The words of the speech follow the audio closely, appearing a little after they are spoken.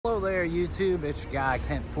YouTube? It's Guy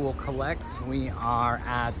Kentpool Collects. We are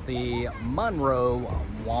at the Monroe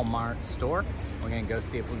Walmart store. We're gonna go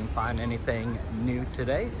see if we can find anything new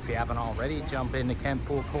today. If you haven't already, jump into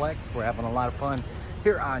Kentpool Collects. We're having a lot of fun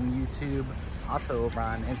here on YouTube. Also over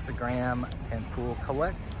on Instagram, Kentpool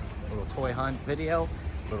Collects. A little toy hunt video,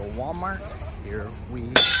 little Walmart. Here we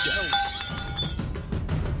go.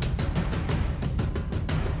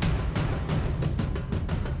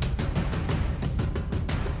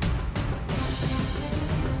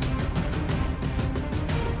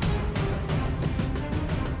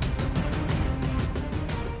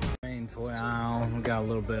 Toy aisle. We got a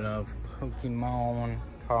little bit of Pokemon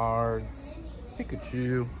cards,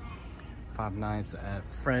 Pikachu, Five Nights at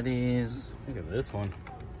Freddy's. Look at this one.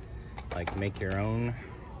 Like make your own,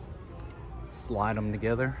 slide them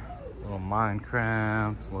together. Little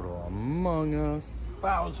Minecraft, little Among Us,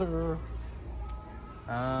 Bowser,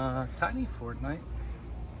 tiny Fortnite,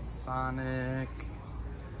 Sonic,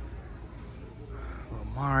 little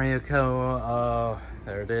Mario Co.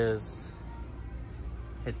 There it is.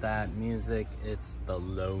 Hit that music. It's the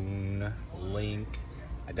Lone Link.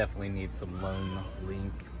 I definitely need some Lone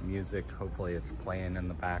Link music. Hopefully it's playing in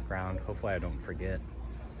the background. Hopefully I don't forget.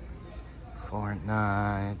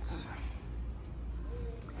 Fortnite.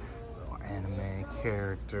 Little anime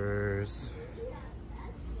characters.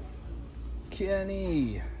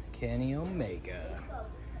 Kenny Omega.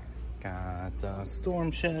 Got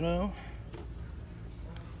Storm Shadow.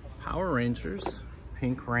 Power Rangers.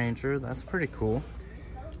 Pink Ranger. That's pretty cool.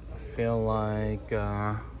 Feel like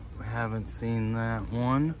we haven't seen that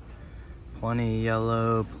one. Plenty of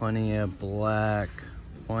yellow, plenty of black,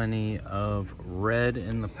 plenty of red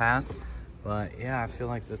in the past, but yeah, I feel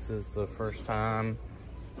like this is the first time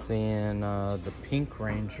seeing the Pink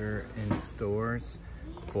Ranger in stores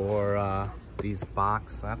for these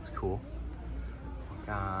box. That's cool.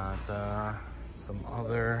 Got some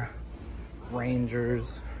other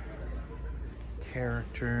Rangers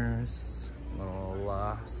characters.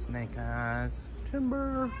 Little Snake Eyes,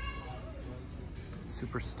 Timber,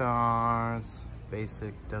 Superstars,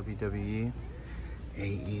 basic WWE,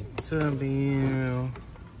 AEW.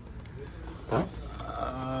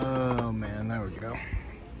 Oh man, there we go.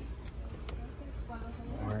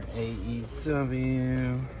 More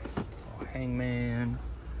AEW, Hangman,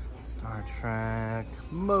 Star Trek,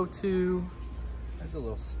 Motu. There's a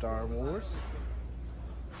little Star Wars.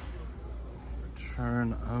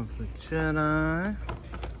 Return of the Jedi.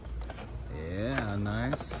 Yeah,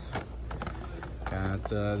 nice. Got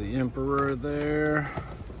the Emperor there.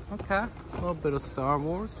 Okay, a little bit of Star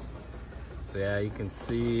Wars. So yeah, you can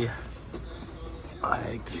see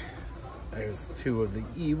like there's two of the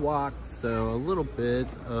Ewoks, so a little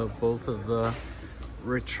bit of both of the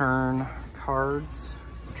Return cards.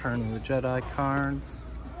 Return of the Jedi cards.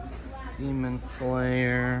 Demon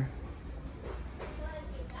Slayer.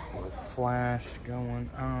 Flash going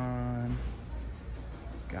on.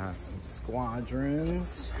 Got some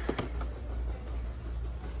squadrons.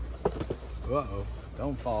 Uh-oh,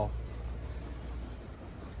 don't fall.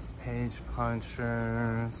 Page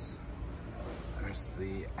punchers. There's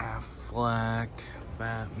the Affleck,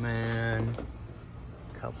 Batman.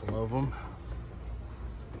 A couple of them.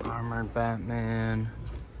 Armored Batman.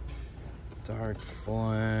 Dark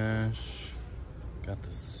Flash. Got the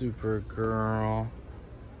Supergirl.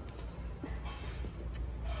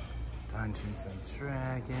 Dungeons and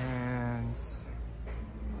Dragons.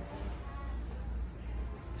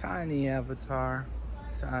 Tiny Avatar.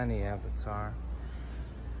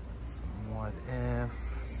 Some What If.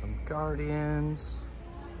 Some Guardians.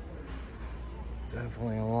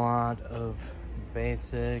 Definitely a lot of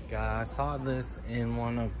basic. I saw this in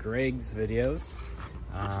one of Greg's videos.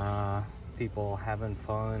 People having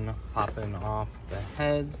fun popping off the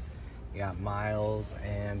heads. You got Miles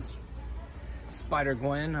and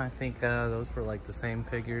Spider-Gwen. I think those were like the same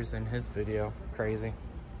figures in his video. Crazy.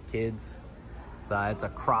 Kids. It's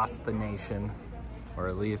across the nation, or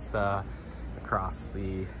at least across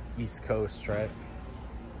the East Coast, right?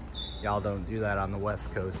 Y'all don't do that on the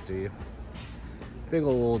West Coast, do you? Big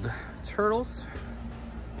old turtles.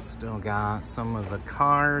 Still got some of the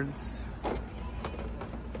cards.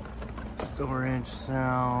 Storage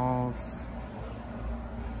cells.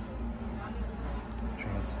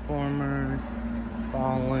 Transformers,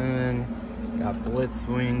 Fallen, got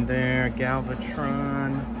Blitzwing there,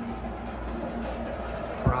 Galvatron,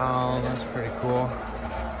 Prowl, that's pretty cool.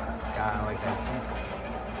 Got like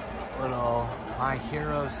a little My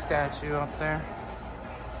Hero statue up there.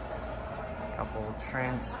 Couple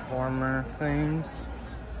Transformer things.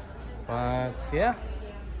 But yeah,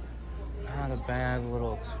 Not a bad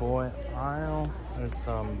little toy aisle. There's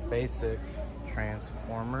some basic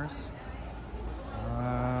Transformers.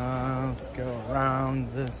 Let's go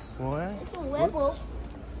around this way. Whoops.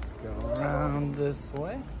 Let's go around this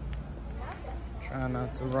way. Try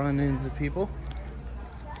not to run into people.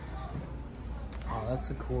 Oh, that's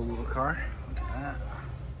a cool little car. Look at that.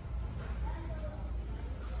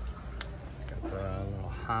 Got the little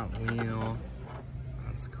Hot Wheel.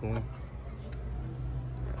 That's cool.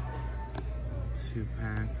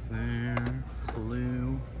 2-pack there.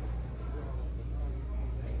 Clue.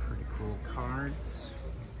 Pretty cool cards.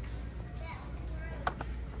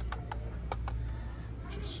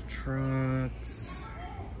 Just trucks.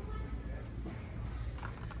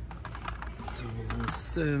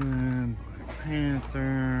 007, Black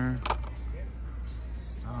Panther,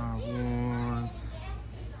 Star Wars,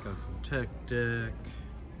 got some Tech Deck,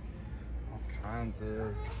 all kinds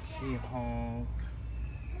of She-Hulk,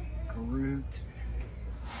 Groot,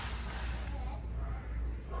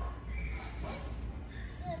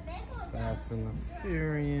 Fast and the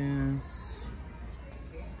Furious,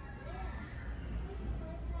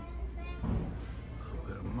 a little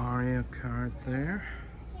bit of Mario Kart there.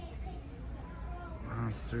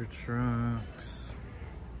 Monster trucks.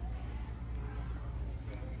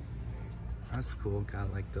 That's cool.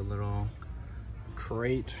 Got like the little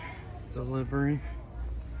crate delivery.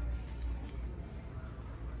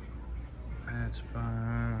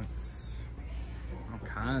 Matchbox. All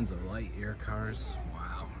kinds of Lightyear cars.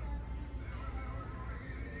 Wow.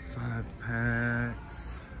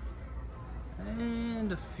 5-packs.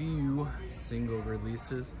 And a few single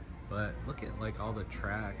releases. But look at like all the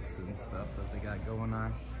tracks and stuff that they got going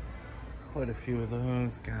on. Quite a few of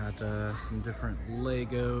those. Got some different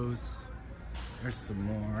Legos. There's some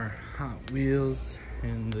more Hot Wheels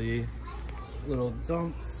in the little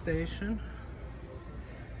dump station.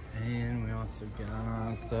 And we also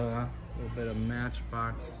got a little bit of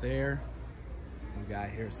Matchbox there. We got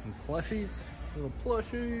here some plushies, little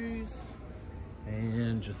plushies,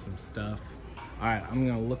 and just some stuff. All right, I'm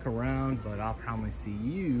gonna look around, but I'll probably see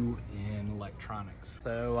you in electronics.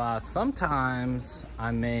 So sometimes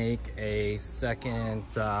I make a second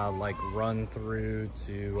like run through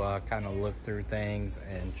to kind of look through things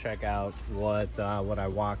and check out what I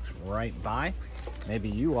walked right by. Maybe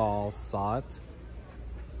you all saw it,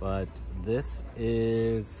 but this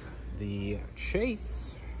is the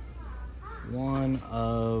Chase, one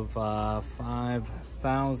of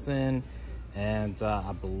 5,000. And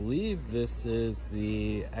I believe this is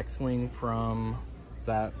the X-Wing from, is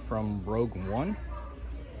that from Rogue One?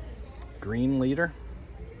 Green leader.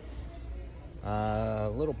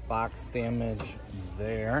 Little box damage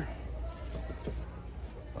there.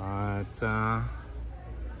 But, oh,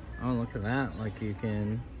 look at that. Like you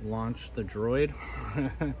can launch the droid.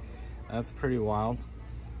 That's pretty wild.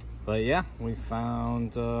 But yeah, we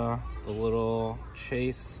found the little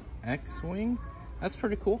Chase X-Wing. That's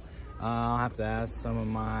pretty cool. I'll have to ask some of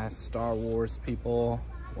my Star Wars people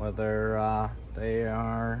whether they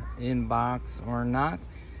are in box or not,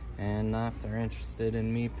 and if they're interested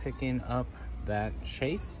in me picking up that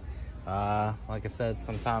Chase. Like I said,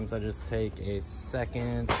 sometimes I just take a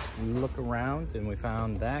second look around, and we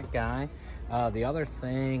found that guy. The other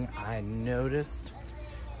thing I noticed,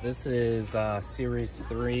 this is Series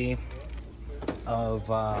 3 of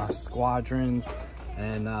Squadrons,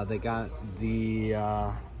 and they got the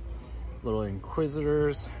little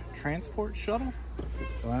Inquisitors transport shuttle.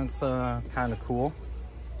 So that's kind of cool.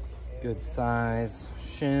 Good size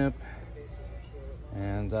ship.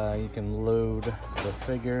 And you can load the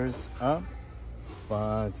figures up.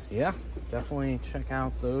 But yeah, definitely check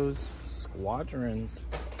out those Squadrons.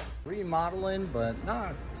 Remodeling, but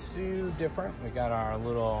not too different. We got our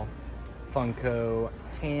little Funko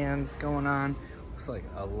hands going on. Looks like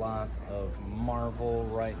a lot of Marvel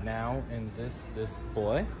right now in this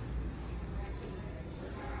display.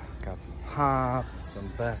 Got some pops, some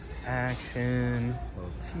best action,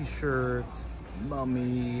 little t-shirt,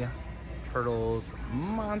 mummy, turtles,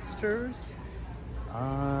 monsters.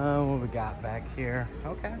 What we got back here?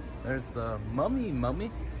 Okay, there's the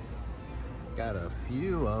mummy. Got a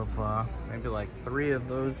few of, maybe like 3 of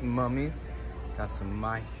those mummies. Got some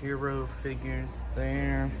My Hero figures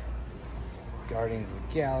there. Guardians of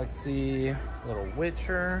the Galaxy, little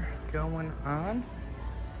Witcher going on.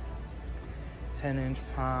 10-inch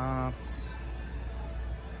pops,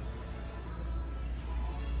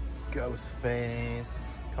 Ghostface,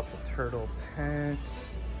 couple turtle pets,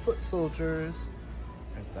 foot soldiers.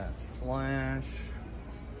 There's that Slash,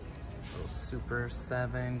 little Super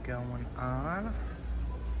 7 going on.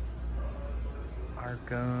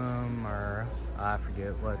 Arkham, or I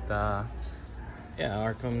forget what Yeah,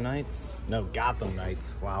 Arkham Knights. No, Gotham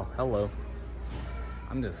Knights. Wow, hello.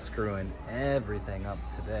 I'm just screwing everything up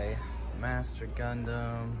today. Master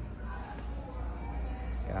Gundam.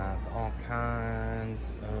 Got all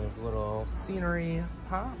kinds of little scenery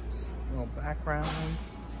pops, little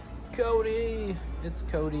backgrounds. Cody! It's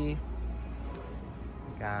Cody.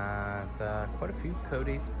 Got quite a few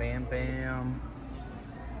Codys. Bam Bam.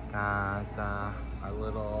 Got our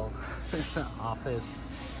little office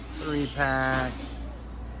 3-pack.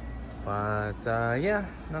 But yeah,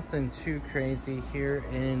 nothing too crazy here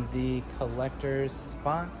in the collector's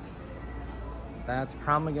spot. That's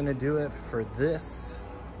probably gonna do it for this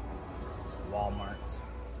Walmart.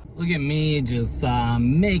 Look at me just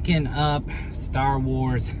making up Star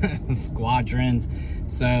Wars squadrons.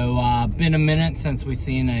 So been a minute since we've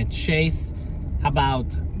seen a chase. How about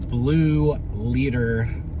Blue Leader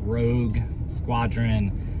Rogue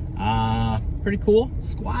Squadron? Pretty cool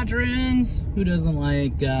squadrons. Who doesn't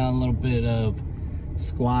like a little bit of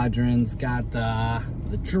squadrons? Got the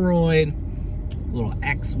droid, little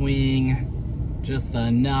X-wing, just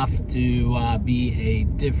enough to be a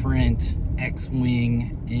different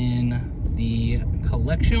X-wing in the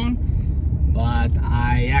collection. But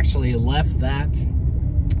I actually left that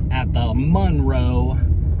at the Monroe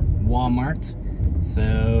Walmart.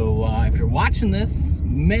 So if you're watching this,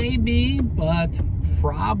 maybe, but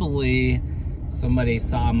probably somebody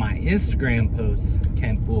saw my Instagram post,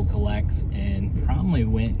 Kentpool Collects, and probably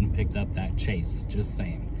went and picked up that chase. Just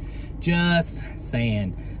saying. Just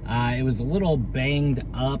saying. It was a little banged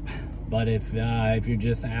up, but if you're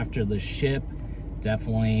just after the ship,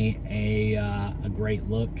 definitely a great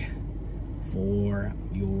look for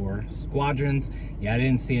your squadrons. Yeah, I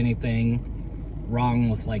didn't see anything wrong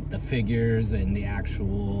with like the figures and the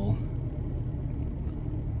actual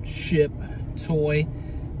ship toy,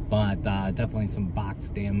 but definitely some box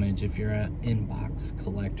damage if you're an in-box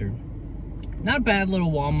collector. Not a bad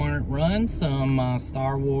little Walmart run. Some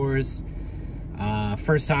Star Wars.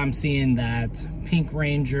 First time seeing that Pink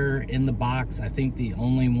Ranger in the box. I think the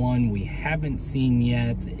only one we haven't seen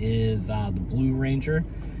yet is the Blue Ranger.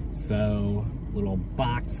 So little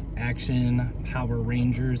box action Power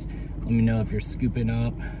Rangers. Let me know if you're scooping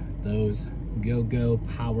up those Go-Go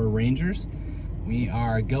Power Rangers. We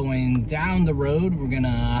are going down the road. We're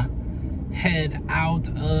gonna head out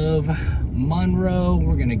of Monroe.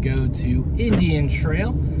 We're gonna go to Indian Trail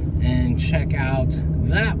and check out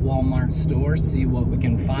that Walmart store, see what we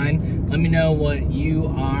can find. Let me know what you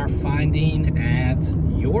are finding at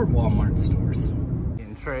your Walmart stores.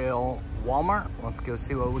 Indian Trail Walmart. Let's go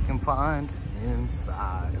see what we can find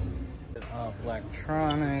inside. Of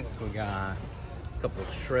electronics, we got a couple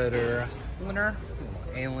Shredder, Splinter,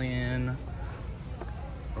 little Alien,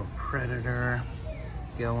 little Predator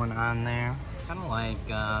going on there. Kind of like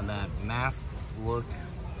that masked look.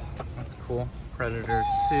 That's cool. Predator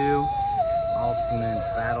 2, Ultimate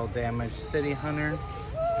Battle Damage City Hunter,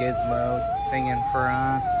 Gizmo singing for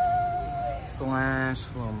us, Slash,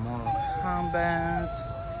 little Mortal Kombat.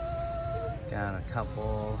 Got a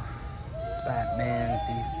couple Batman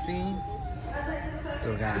DC.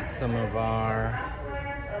 Still got some of our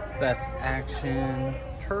best action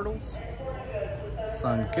turtles.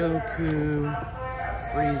 Son Goku,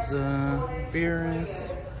 Frieza,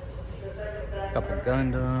 Beerus, a couple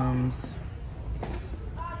Gundams,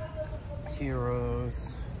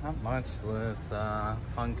 Heroes. Not much with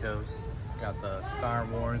Funkos. Got the Star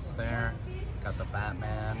Wars there, got the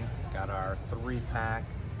Batman, got our 3-pack,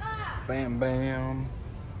 Bam Bam.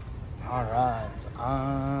 Alright,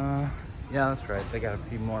 yeah, that's right, they got a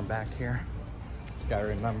few more back here. Gotta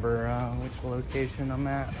remember which location I'm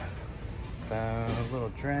at. So, a little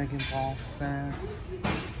Dragon Ball set.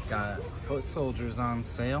 Got Foot Soldiers on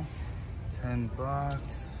sale, 10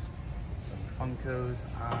 bucks. Some Funkos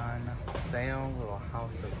on sale, little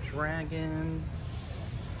House of Dragons.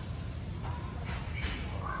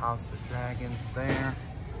 Little House of Dragons there.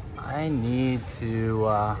 I need to,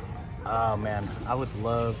 oh man, I would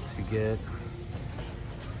love to get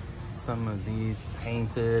some of these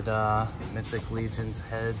painted Mythic Legions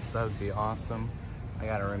heads. That would be awesome. I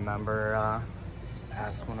gotta remember,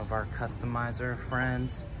 ask one of our customizer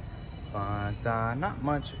friends. But not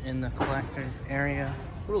much in the collector's area.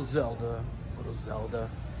 Little Zelda.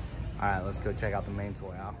 Alright, let's go check out the main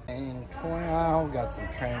toy aisle. Main toy aisle, got some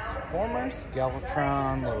Transformers,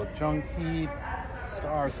 Galvatron, little Junk Heap,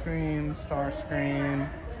 Starscream.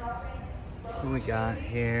 Who we got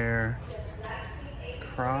here?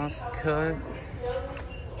 Crosscut.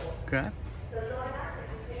 Okay.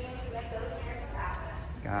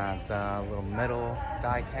 Got little metal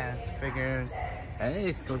die-cast figures.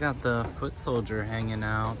 Hey, still got the Foot Soldier hanging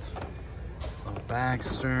out. Oh,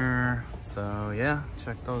 Baxter. So yeah,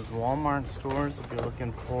 check those Walmart stores if you're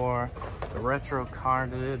looking for the retro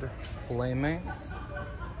carded playmates.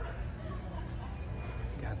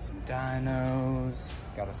 Got some dinos,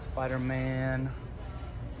 got a Spider-Man,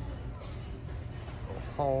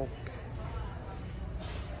 a Hulk,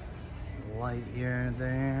 Lightyear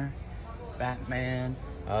there, Batman.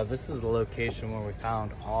 This is the location where we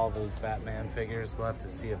found all those Batman figures. We'll have to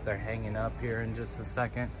see if they're hanging up here in just a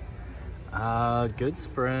second. Good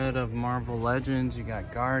spread of Marvel Legends. You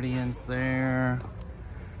got Guardians there.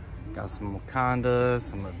 Got some Wakanda,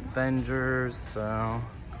 some Avengers. So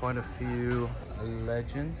quite a few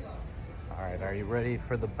Legends. All right, are you ready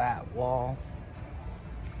for the Bat Wall?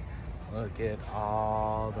 Look at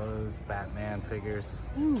all those Batman figures.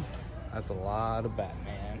 Woo, that's a lot of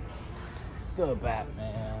Batman. The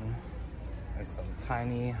Batman. There's some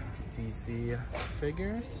tiny DC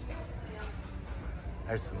figures.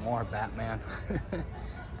 There's some more Batman.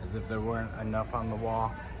 As if there weren't enough on the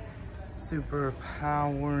wall.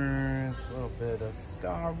 Superpowers, a little bit of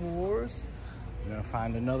Star Wars. We're gonna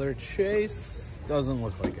find another Chase. Doesn't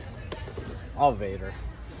look like it. All Vader.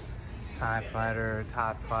 TIE Fighter,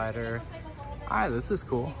 TOT Fighter. All right, this is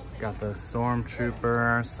cool. Got the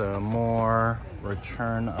Stormtrooper, so more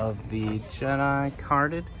Return of the Jedi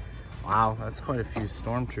carded. Wow, that's quite a few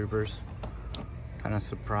Stormtroopers. Kind of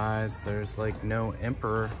surprised there's like no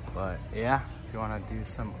Emperor, but yeah, if you want to do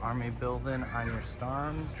some army building on your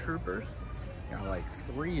Stormtroopers, got like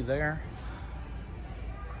 3 there.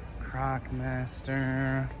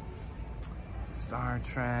 Crocmaster, Star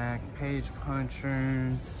Trek, Page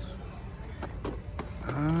Punchers.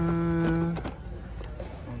 Don't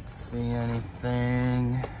see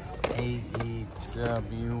anything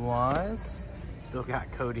AEW wise. Still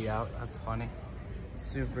got Cody out, that's funny.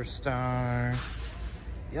 Superstars,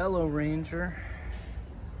 Yellow Ranger,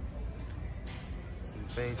 some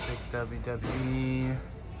basic WWE,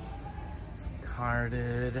 some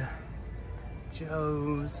carded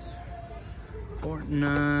Joes,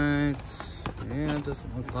 Fortnite. Yeah, it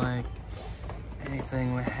doesn't look like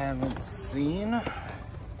anything we haven't seen.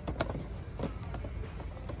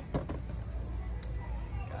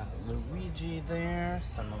 Got Luigi there,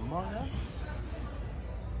 some Among Us.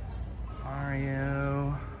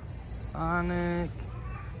 Mario, Sonic.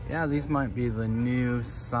 Yeah, these might be the new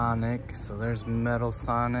Sonic. So there's Metal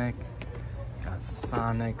Sonic. Got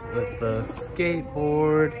Sonic with the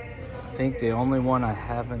skateboard. I think the only one I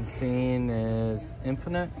haven't seen is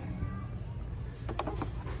Infinite.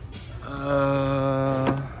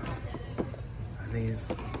 Are these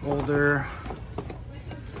older?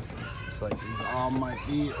 Looks like these all might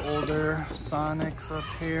be older Sonics up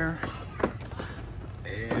here.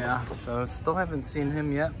 Yeah, so still haven't seen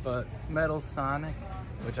him yet, but Metal Sonic,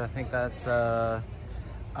 which I think that's a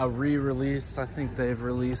re-release. I think they've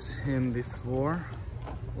released him before.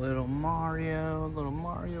 Little Mario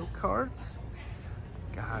Kart.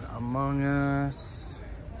 Got Among Us.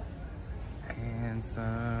 And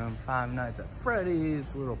some Five Nights at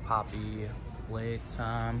Freddy's, Little Poppy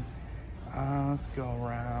playtime. Let's go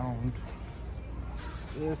around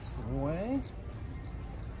this way.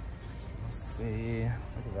 Let's see,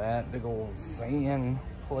 look at that big old sand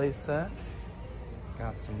playset.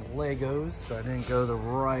 Got some Legos, so I didn't go the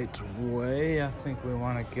right way. I think we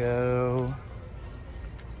want to go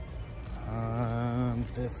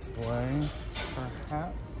this way,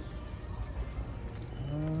 perhaps.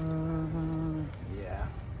 Yeah,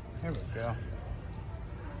 here we go.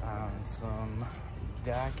 Some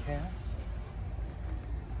die-cast.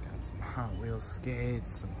 Got some Hot Wheels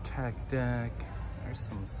skates, some Tech Deck. There's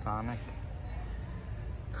some Sonic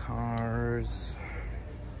cars.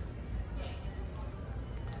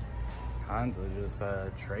 Tons of just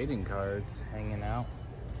trading cards hanging out.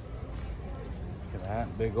 Look at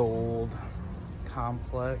that big old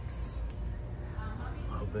complex.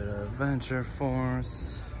 A little bit of Adventure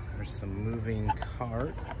Force. There's some moving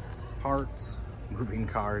parts. Moving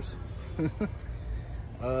cars.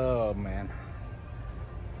 Oh man.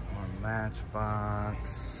 More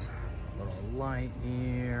Matchbox. Little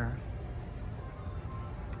Lightyear.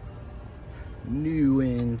 New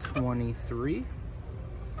in 23.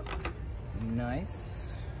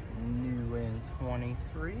 Nice. New in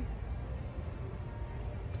 23.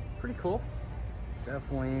 Pretty cool.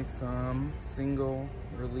 Definitely some single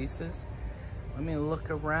releases. Let me look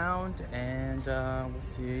around and we'll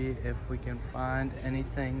see if we can find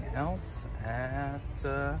anything else at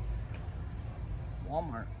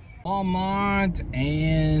Walmart. Walmart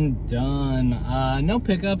and done. No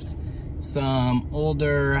pickups. Some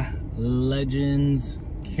older Legends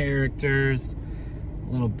characters.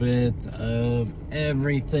 A little bit of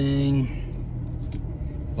everything.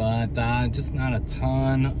 but just not a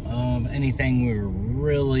ton of anything we were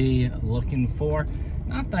really looking for.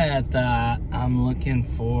 Not that I'm looking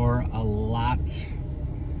for a lot,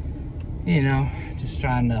 you know, just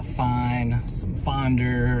trying to find some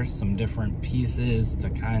fonder, some different pieces to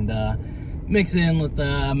kind of mix in with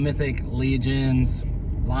the Mythic Legions.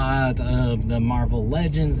 A lot of the Marvel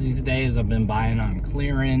Legends these days I've been buying on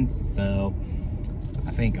clearance, so I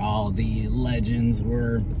think all the Legends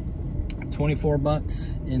were 24 bucks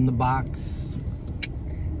in the box.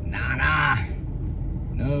 Nah,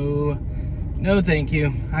 no thank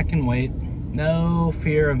you, I can wait. No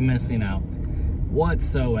fear of missing out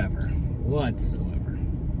whatsoever.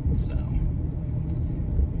 So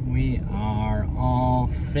we are all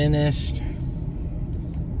finished.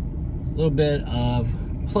 A little bit of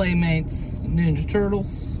Playmates Ninja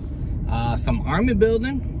Turtles, some army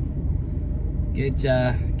building. Get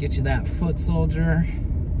you that foot soldier.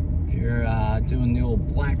 If you're doing the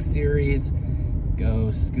old Black Series,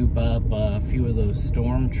 go scoop up a few of those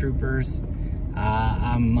stormtroopers.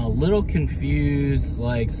 I'm a little confused,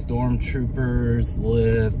 like stormtroopers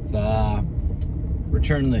with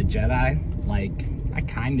Return of the Jedi. Like, I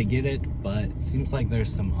kind of get it, but it seems like there's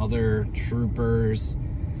some other troopers.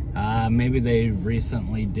 Maybe they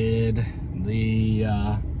recently did the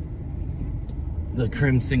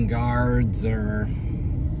Crimson Guards, or,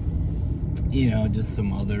 you know, just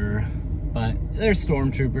some other, but they're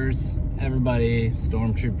stormtroopers. Everybody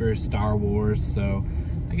stormtroopers, Star Wars, so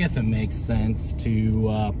I guess it makes sense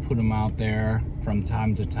to put them out there from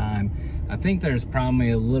time to time. I think there's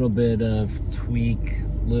probably a little bit of tweak,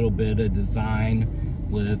 little bit of design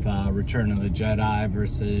with Return of the Jedi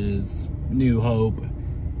versus New Hope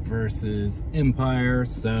versus Empire,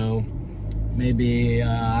 so maybe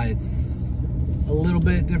it's a little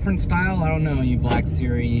bit different style. I don't know. You Black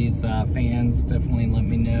Series fans, definitely let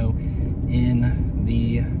me know in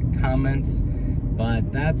the comments.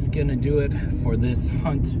 But that's gonna do it for this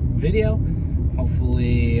hunt video.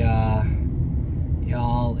 Hopefully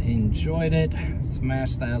y'all enjoyed it.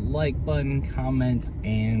 Smash that like button, comment,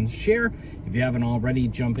 and share. If you haven't already,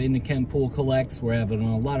 jump into Kentpool Collects. We're having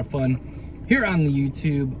a lot of fun here on the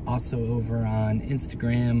YouTube, also over on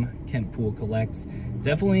Instagram, Kentpool Collects.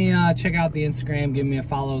 Definitely check out the Instagram, give me a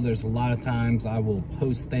follow. There's a lot of times I will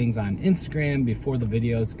post things on Instagram before the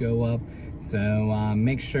videos go up. So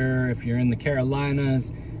make sure, if you're in the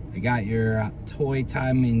Carolinas, if you got your toy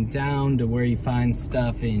timing down to where you find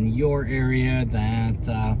stuff in your area,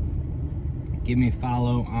 that give me a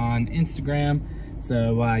follow on Instagram,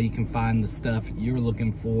 so you can find the stuff you're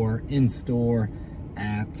looking for in store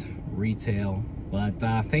at retail. But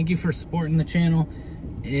thank you for supporting the channel.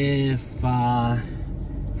 If I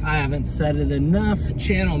haven't said it enough,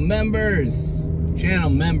 channel members,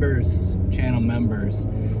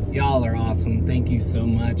 y'all are awesome. Thank you so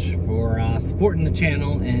much for supporting the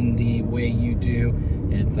channel in the way you do.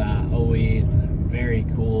 It's always very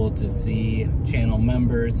cool to see channel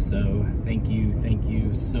members, so thank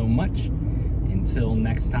you so much. Until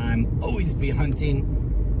next time, always be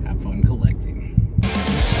hunting, have fun collecting.